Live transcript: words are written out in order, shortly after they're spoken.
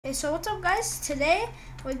Okay, so what's up guys? Today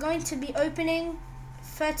we're going to be opening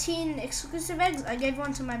 13 exclusive eggs. I gave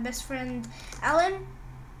one to my best friend Alan.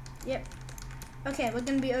 Yep. Okay, we're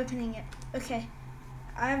going to be opening it. Okay.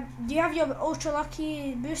 Do you have your ultra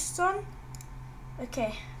lucky boosts on?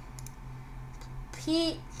 Okay.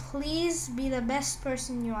 Pete, please be the best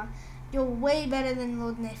person you are. You're way better than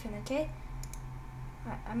Lord Nathan, okay?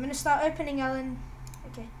 Alright, I'm going to start opening, Alan.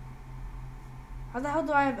 Okay. How the hell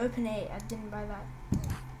do I have open 8? I didn't buy that.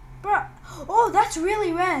 Bruh, oh, that's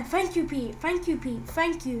really rare. Thank you, Pete. Thank you, Pete.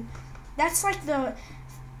 Thank you. That's like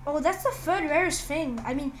that's the third rarest thing.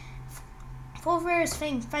 I mean, fourth rarest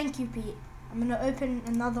thing. Thank you, Pete. I'm gonna open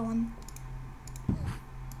another one.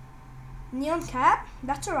 Neon cat.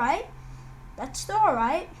 That's alright. That's still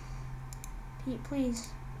alright. Pete, please.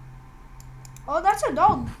 Oh, that's a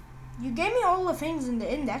dog. You gave me all the things in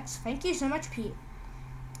the index. Thank you so much, Pete.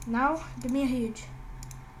 Now, give me a huge.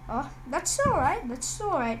 Oh, that's still alright. That's still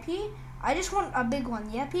alright, Pete. I just want a big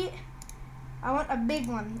one, yeah, Pete? I want a big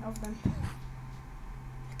one of them.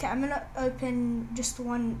 Okay, I'm gonna open just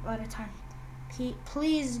one at a time. Pete,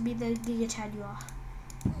 please be the Giga Chad you are.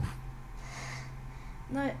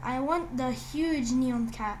 No, I want the huge neon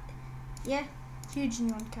cat. Yeah, huge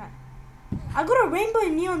neon cat. I got a rainbow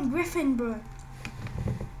neon griffin, bro.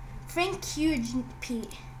 Think huge,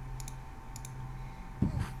 Pete.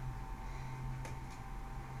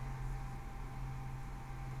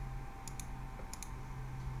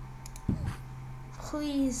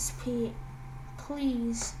 Please, Pete.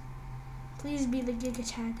 Please. Please be the Giga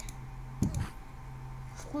Chad.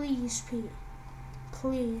 Please, Pete.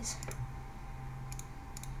 Please.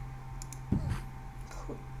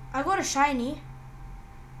 I got a shiny.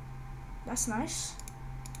 That's nice.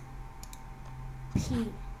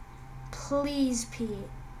 Pete. Please, Pete.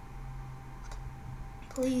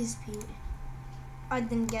 Please, Pete. I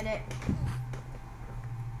didn't get it.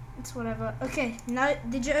 It's whatever. Okay, now,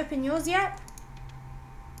 did you open yours yet?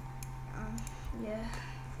 Yeah.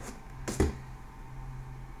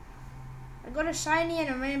 I got a shiny and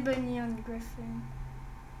a rainbow neon griffin.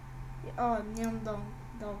 Oh, neon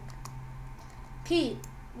dog. Pete,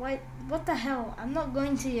 what the hell? I'm not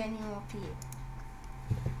going to you anymore,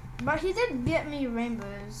 Pete. But he did get me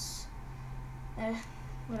rainbows.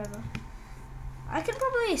 Whatever. I could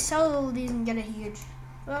probably sell all these and get a huge.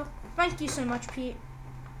 Well, thank you so much, Pete.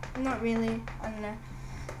 Not really. I don't know.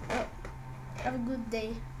 Well, have a good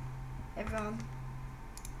day, everyone.